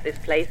cared about this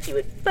place, you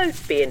would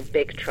both be in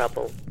big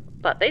trouble.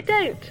 But they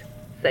don't.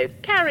 So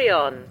carry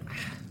on.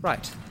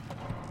 Right.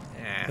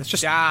 Yeah, it's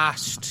just...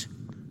 Dust,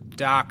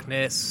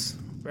 darkness,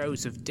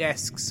 rows of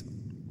desks.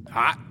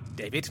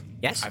 David.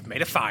 Yes? I've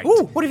made a find.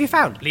 Ooh, what have you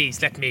found?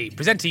 Please let me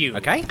present to you.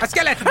 Okay. A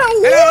skeleton.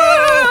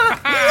 Oh,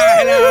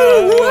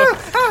 Hello!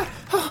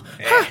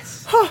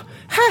 Yes.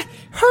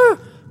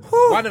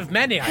 One of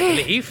many, I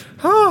believe.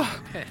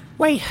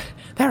 Wait,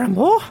 there are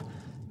more?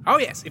 Oh,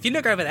 yes. If you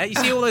look over there, you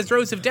see all those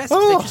rows of desks.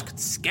 Oh. They're just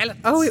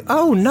skeletons.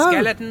 Oh, no.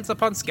 Skeletons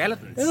upon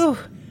skeletons. Oh.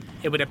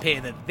 It would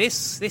appear that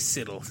this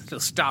little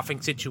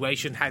staffing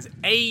situation has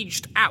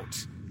aged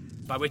out.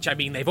 By which I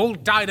mean they've all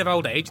died of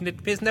old age, and it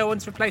appears no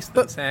one's replaced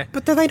them.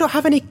 But do they not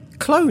have any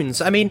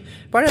clones? I mean,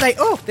 why are they...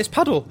 Oh, this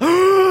puddle.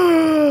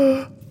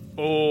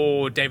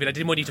 Oh, David, I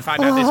didn't want you to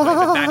find out this way,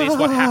 but that is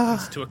what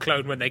happens to a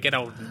clone when they get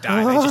old and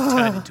die. They just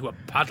turn into a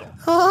puddle.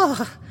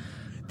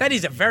 That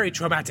is a very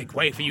traumatic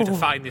way for you to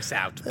find this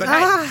out. But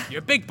hey, you're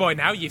a big boy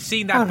now. You've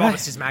seen that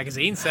Boris's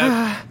magazine, so...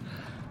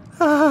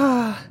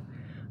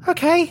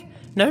 Okay.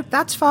 No,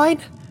 that's fine.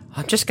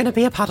 I'm just going to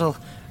be a puddle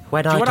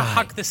when I die. Do you want to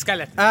hug the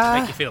skeleton to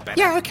make you feel better?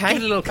 Yeah, okay.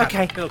 Give it a little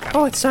cuddle. Okay. Little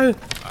cuddle. Oh, it's so...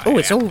 Oh,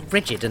 it's all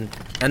rigid, and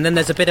then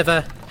there's a bit of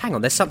a... Hang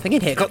on, there's something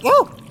in here.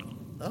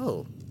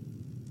 Oh.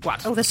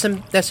 What? Oh, there's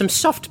some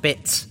soft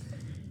bits.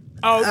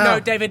 Oh,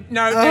 no, David.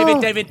 No,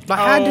 David. My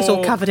hand is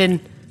all covered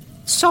in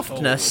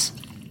softness.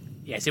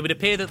 Yes, it would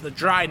appear that the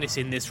dryness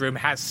in this room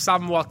has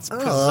somewhat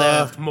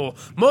preserved more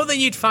than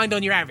you'd find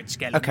on your average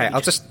skeleton. Okay,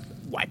 I'll just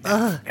wipe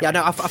that. Yeah,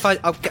 no,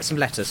 I'll get some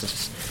letters.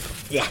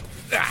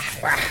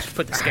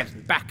 Put the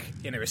skeleton back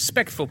in a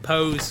respectful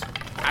pose.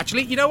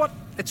 Actually, you know what?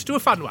 Let's do a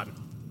fun one.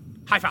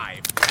 High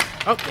five.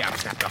 Oh, the arm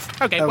snapped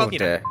off. Okay, well, you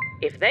know.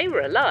 If they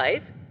were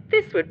alive,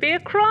 this would be a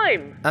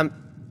crime.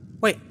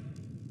 Wait.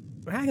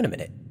 Hang on a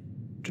minute.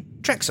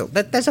 Trexel,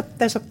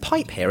 there's a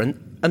pipe here,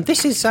 and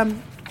this is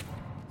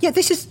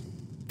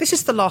this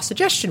is the last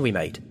suggestion we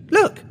made.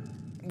 Look,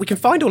 we can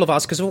find all of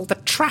ours because of all the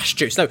trash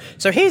juice. No,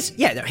 so here's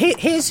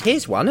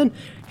one, and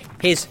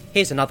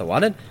here's another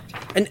one, and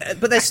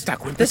but there's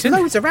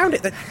loads around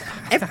it.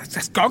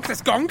 That's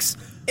gonks.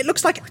 It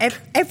looks like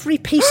every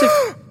piece of...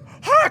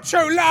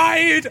 Harcho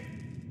lied.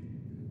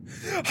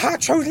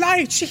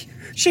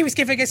 She was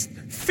giving us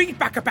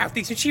feedback about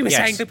these, and she was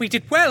saying that we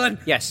did well, and...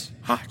 Yes.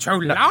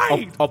 Harcho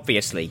lied.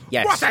 Obviously,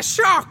 yes. What a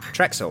shock!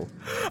 Trexel.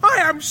 I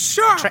am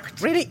shocked!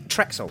 Really?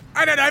 Trexel?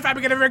 I don't know if I'm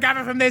going to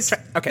recover from this.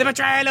 Okay. The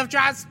betrayal of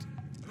trust.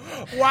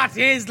 What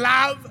is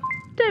love?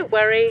 Don't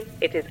worry,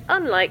 it is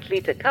unlikely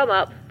to come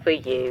up for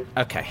you.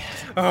 Okay.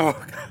 Oh.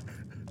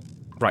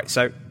 Right,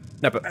 so...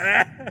 No, but...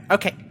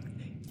 Okay.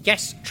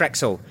 Yes,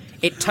 Trexel.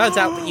 It turns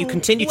out that you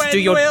continue to do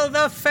your... When will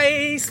the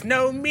face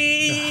know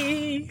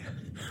me?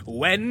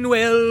 When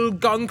will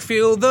Gonk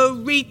feel the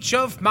reach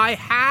of my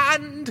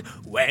hand?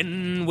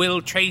 When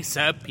will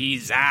Tracer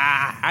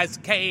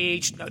Pizzazz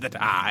Cage know that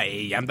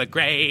I am the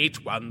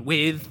great one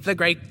with the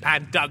great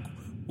plan, Doug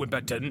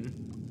Wimperton?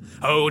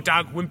 Oh,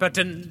 Doug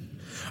Wimperton.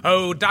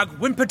 Oh, Doug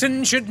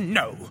Wimperton should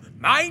know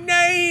my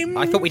name.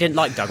 I thought we didn't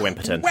like Doug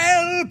Wimperton.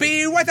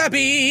 Welby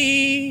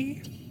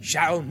Weatherby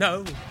shall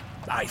know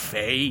my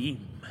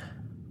fame.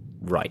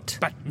 Right.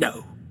 But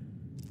no.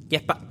 Yeah,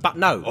 but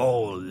no.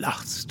 All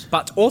lost.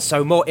 But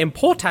also, more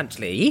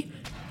importantly,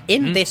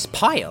 in this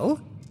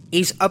pile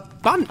is a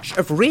bunch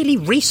of really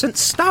recent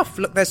stuff.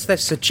 Look,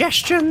 there's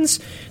suggestions,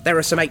 there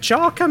are some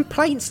HR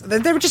complaints,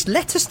 there are just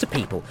letters to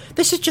people.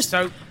 This is just...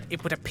 So,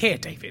 it would appear,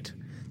 David,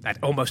 that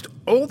almost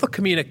all the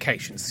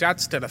communications throughout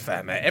Stellar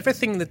Firma,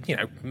 everything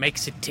that,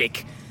 makes it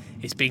tick,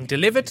 is being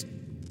delivered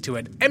to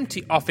an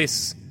empty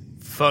office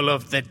full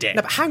of the dead.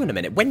 No, but hang on a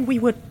minute. When we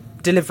were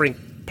delivering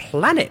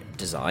planet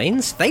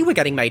designs, they were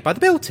getting made by the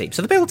build team,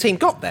 so the build team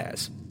got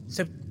theirs.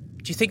 So, do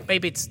you think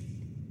maybe it's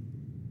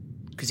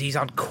because he's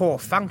on core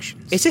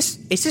functions? Is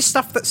this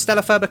stuff that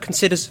Stellar Firma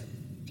considers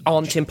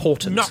aren't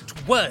important?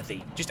 Not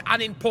worthy, just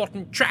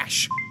unimportant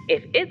trash.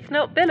 If it's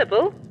not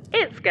billable,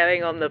 it's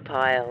going on the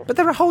pile. But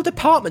there are whole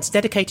departments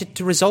dedicated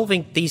to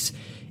resolving these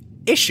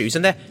issues,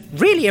 and they're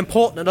really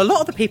important, and a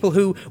lot of the people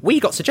who we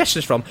got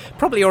suggestions from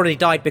probably already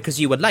died because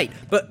you were late,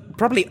 but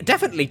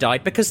definitely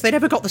died because they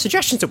never got the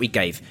suggestions that we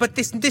gave. But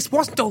this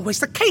wasn't always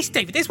the case,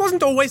 David. This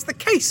wasn't always the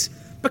case.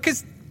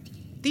 Because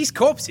these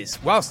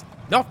corpses, whilst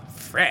not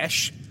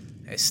fresh,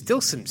 there's still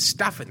some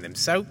stuff in them,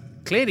 so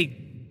clearly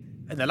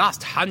in the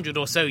last 100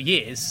 or so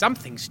years,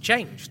 something's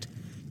changed.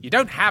 You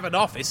don't have an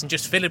office and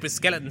just fill it with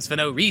skeletons for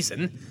no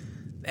reason.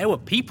 There were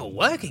people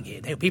working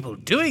here, there were people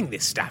doing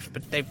this stuff,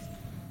 but they've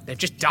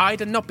just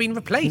died and not been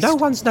replaced. No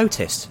one's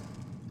noticed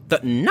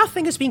that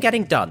nothing has been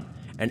getting done,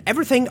 and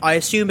everything, I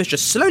assume, has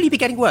just slowly been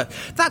getting worse.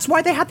 That's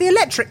why they had the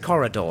electric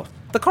corridor.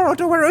 The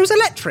corridor where it was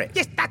electric.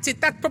 Yes, that's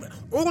it.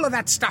 All of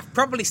that stuff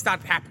probably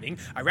started happening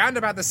around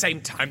about the same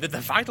time that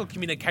the vital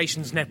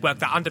communications network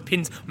that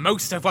underpins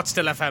most of what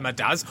Stellar Firma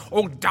does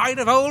all died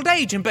of old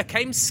age and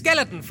became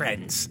skeleton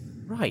friends.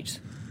 Right.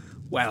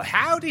 Well,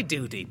 howdy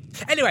doody.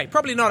 Anyway,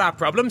 probably not our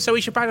problem, so we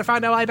should try to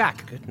find our way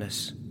back.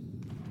 Goodness.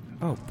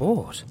 Oh,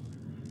 bored.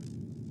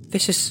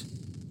 This is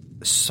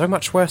so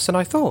much worse than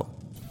I thought.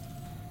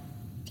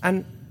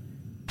 And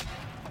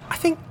I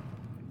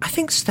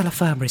think Stellar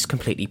Firma is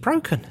completely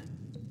broken.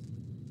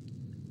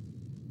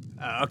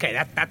 Okay,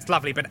 that's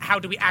lovely, but how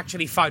do we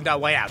actually find our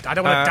way out? I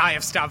don't want to die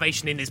of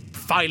starvation in this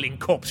filing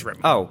corpse room.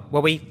 Oh,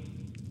 well, we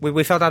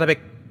fell down a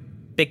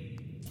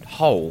big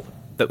hole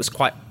that was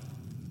quite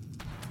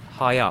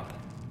high up.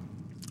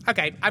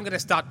 Okay, I'm going to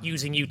start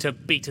using you to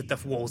beat at the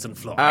walls and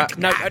floor.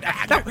 No.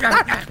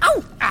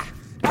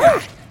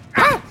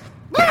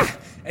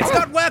 It's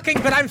not working,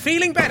 but I'm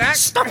feeling better.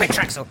 Stop it,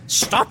 Trexel.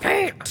 Stop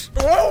it.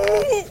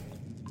 Oh!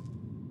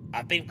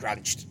 I've been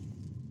crunched.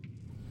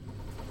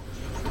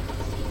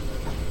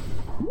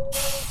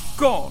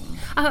 Gone.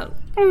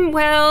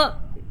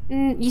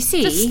 You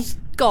see... Just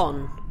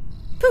gone.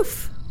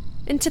 Poof.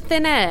 Into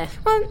thin air.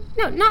 Well,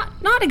 no,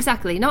 not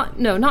exactly. Not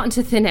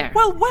into thin air.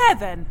 Well, where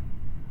then?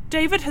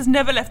 David has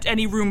never left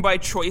any room by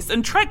choice,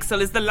 and Trexel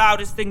is the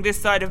loudest thing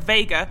this side of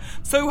Vega,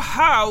 so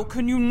how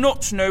can you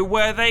not know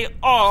where they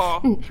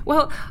are?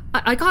 Well,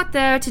 I got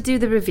there to do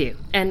the review,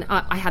 and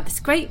I had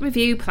this great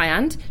review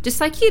planned, just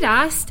like you'd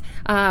asked.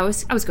 I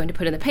was going to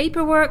put in the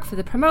paperwork for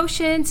the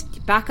promotions,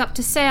 back up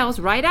to sales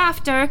right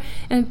after,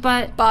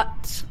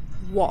 but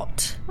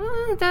what?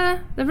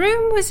 The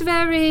room was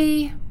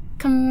very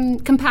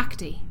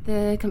compacty.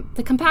 The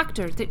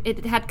compactor,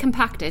 it had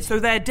compacted. So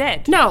they're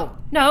dead? No.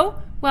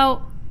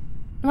 Well,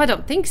 I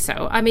don't think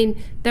so. I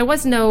mean, there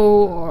was no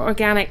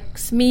organic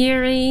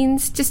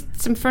smearings,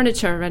 just some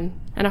furniture and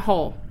a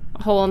hole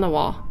in the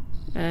wall.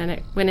 And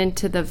it went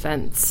into the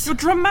vents. Your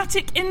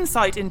dramatic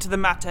insight into the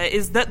matter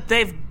is that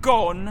they've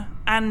gone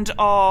and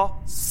are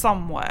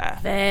somewhere.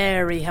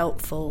 Very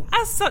helpful.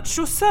 As such,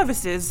 your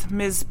services,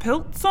 Ms.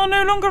 Piltz, are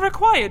no longer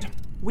required.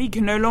 We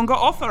can no longer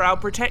offer our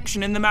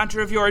protection in the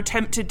matter of your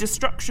attempted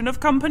destruction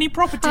of company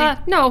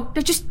property. No,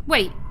 just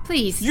wait,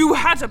 please. You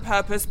had a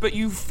purpose, but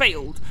you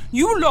failed.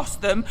 You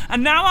lost them,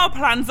 and now our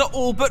plans are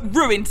all but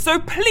ruined, so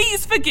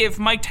please forgive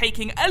my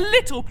taking a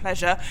little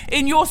pleasure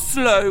in your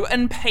slow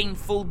and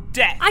painful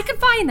death. I could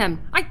find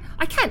them. I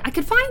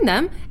could find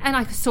them, and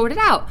I could sort it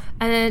out,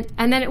 and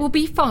then it will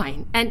be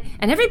fine, and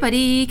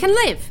everybody can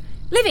live.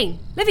 Living,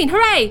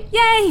 hooray,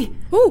 yay!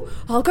 Ooh,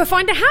 I'll go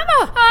find a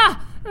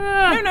hammer!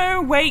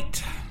 No,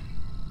 wait.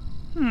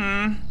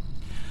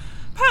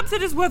 Perhaps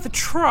it is worth a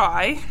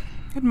try.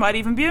 It might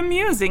even be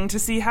amusing to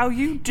see how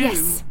you do.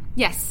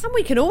 Yes. And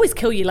we can always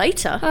kill you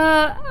later.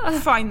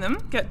 Find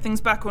them, get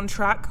things back on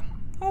track.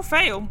 Or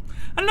fail.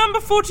 And number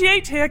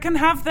 48 here can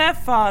have their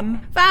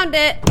fun. Found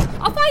it.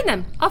 I'll find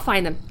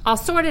them. I'll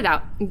sort it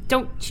out.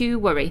 Don't you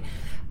worry.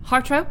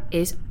 Hartrow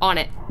is on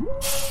it.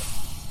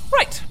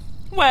 Right.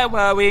 Where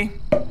were we?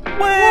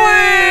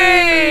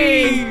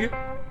 Way!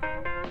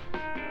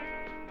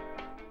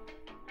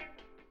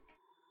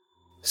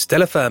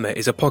 Stella Firma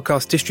is a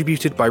podcast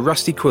distributed by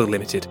Rusty Quill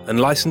Limited and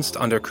licensed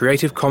under a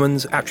Creative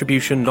Commons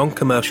Attribution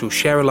Non-Commercial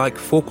Share-alike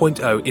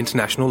 4.0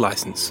 international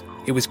license.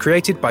 It was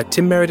created by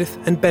Tim Meredith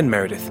and Ben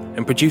Meredith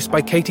and produced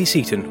by Katie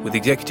Seaton with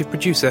executive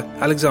producer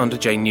Alexander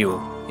J.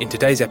 Newell. In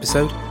today's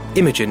episode,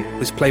 Imogen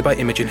was played by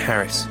Imogen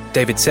Harris.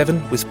 David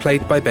Seven was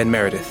played by Ben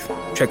Meredith.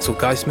 Trexel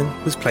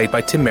Geisman was played by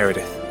Tim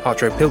Meredith.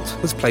 Hartro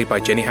Pilt was played by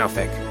Jenny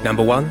Haufeck.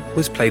 Number 1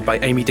 was played by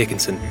Amy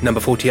Dickinson. Number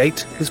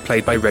 48 was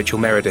played by Rachel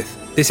Meredith.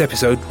 This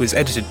episode was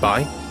edited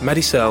by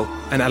Maddie Searle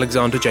and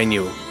Alexander J.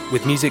 Newell,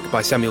 with music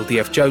by Samuel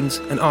D.F. Jones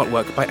and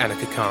artwork by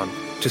Annika Khan.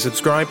 To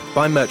subscribe,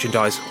 buy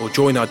merchandise, or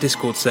join our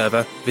Discord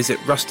server, visit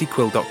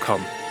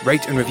rustyquill.com.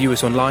 Rate and review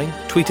us online,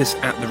 tweet us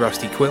at The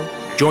Rusty Quill,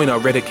 join our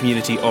Reddit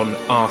community on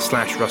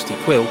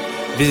r/rustyquill,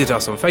 visit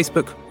us on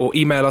Facebook, or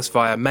email us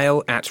via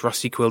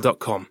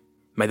mail@rustyquill.com.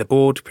 May the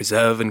board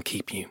preserve and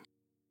keep you.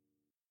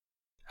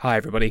 Hi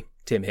everybody,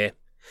 Tim here.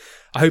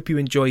 I hope you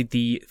enjoyed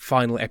the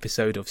final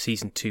episode of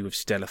Season 2 of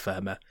Stella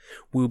Firma.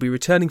 We'll be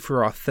returning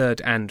for our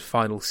third and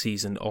final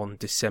season on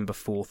December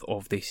 4th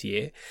of this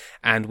year,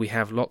 and we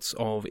have lots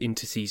of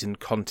inter-season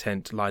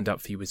content lined up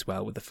for you as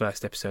well, with the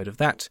first episode of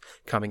that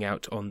coming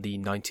out on the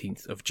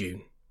 19th of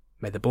June.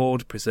 May the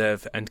board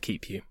preserve and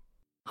keep you.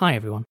 Hi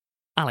everyone,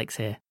 Alex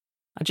here.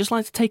 I'd just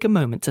like to take a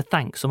moment to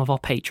thank some of our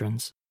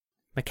patrons.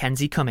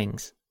 Mackenzie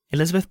Cummings,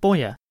 Elizabeth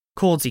Boyer,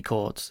 Cordsy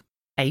Cords,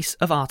 Ace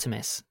of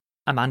Artemis,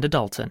 Amanda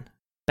Dalton,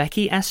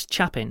 Becky S.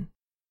 Chapin,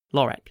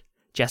 Lorek,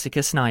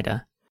 Jessica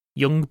Snyder,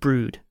 Young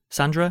Brood,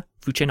 Sandra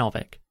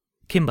Vucinovic,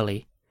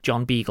 Kimberly,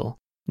 John Beagle,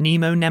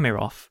 Nemo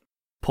Nemiroff,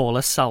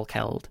 Paula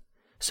Salkeld,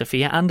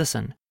 Sophia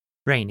Anderson,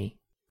 Rainey,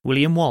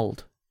 William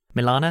Wald,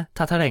 Milana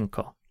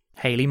Tatarenko,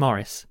 Hayley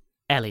Morris,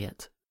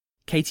 Elliot,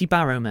 Katie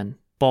Barrowman,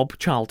 Bob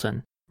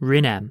Charlton,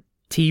 Rinem,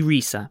 T.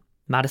 Risa,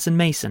 Madison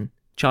Mason,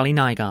 Charlie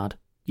Nygaard,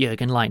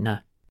 Jürgen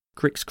Leitner,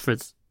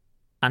 Krixkfritz,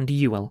 Andy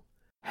Ewell,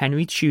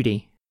 Henry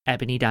Tschudi,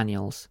 Ebony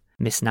Daniels,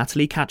 Miss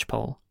Natalie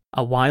Catchpole,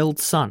 A Wild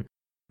Son,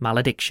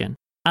 Malediction,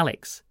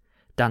 Alex,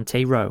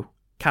 Dante Rowe,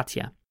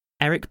 Katya,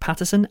 Eric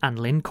Patterson and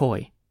Lynn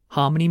Coy,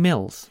 Harmony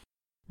Mills,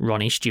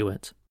 Ronnie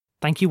Stewart.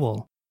 Thank you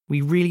all.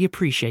 We really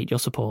appreciate your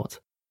support.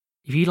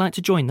 If you'd like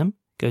to join them,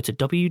 go to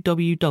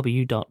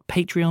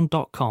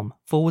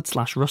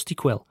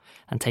www.patreon.com/rustyquill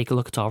and take a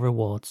look at our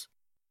rewards.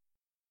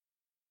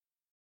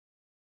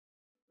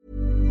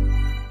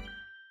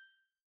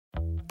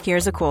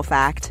 Here's a cool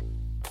fact.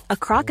 A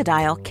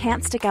crocodile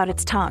can't stick out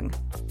its tongue.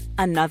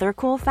 Another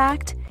cool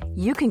fact,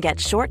 you can get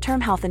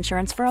short-term health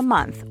insurance for a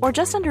month or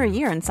just under a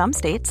year in some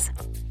states.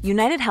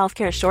 United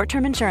Healthcare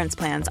short-term insurance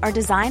plans are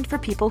designed for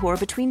people who are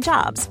between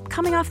jobs,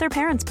 coming off their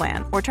parents'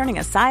 plan, or turning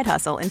a side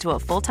hustle into a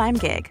full-time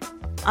gig.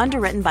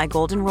 Underwritten by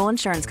Golden Rule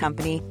Insurance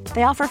Company,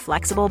 they offer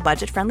flexible,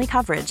 budget-friendly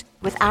coverage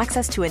with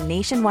access to a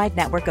nationwide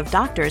network of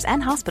doctors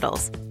and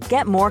hospitals.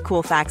 Get more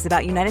cool facts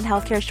about United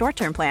Healthcare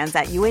short-term plans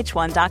at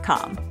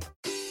uh1.com.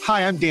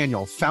 Hi, I'm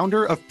Daniel,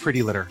 founder of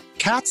Pretty Litter.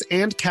 Cats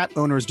and cat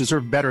owners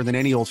deserve better than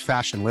any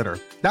old-fashioned litter.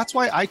 That's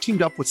why I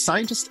teamed up with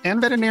scientists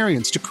and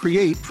veterinarians to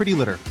create Pretty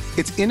Litter.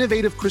 Its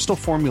innovative crystal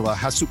formula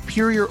has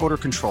superior odor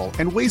control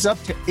and weighs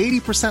up to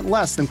 80%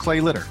 less than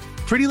clay litter.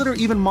 Pretty Litter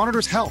even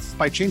monitors health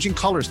by changing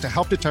colors to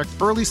help detect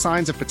early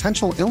signs of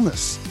potential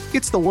illness.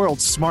 It's the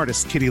world's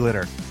smartest kitty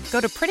litter. Go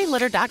to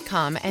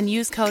prettylitter.com and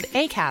use code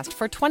ACAST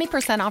for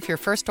 20% off your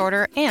first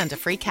order and a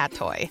free cat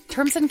toy.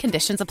 Terms and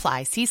conditions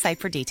apply. See site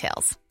for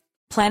details.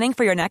 Planning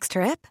for your next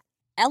trip?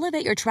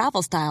 Elevate your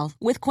travel style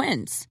with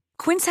Quince.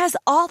 Quince has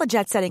all the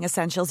jet-setting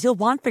essentials you'll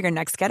want for your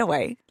next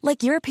getaway,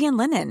 like European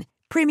linen,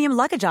 premium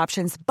luggage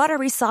options,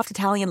 buttery soft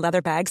Italian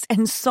leather bags,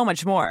 and so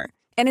much more.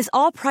 And is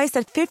all priced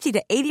at 50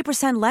 to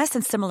 80% less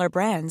than similar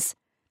brands.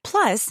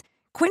 Plus,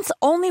 Quince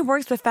only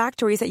works with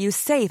factories that use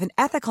safe and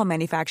ethical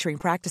manufacturing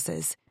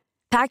practices.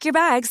 Pack your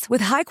bags with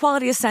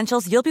high-quality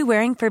essentials you'll be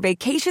wearing for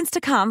vacations to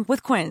come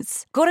with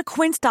Quince. Go to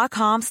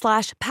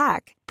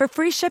quince.com/pack for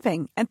free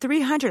shipping and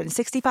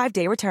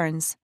 365-day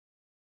returns.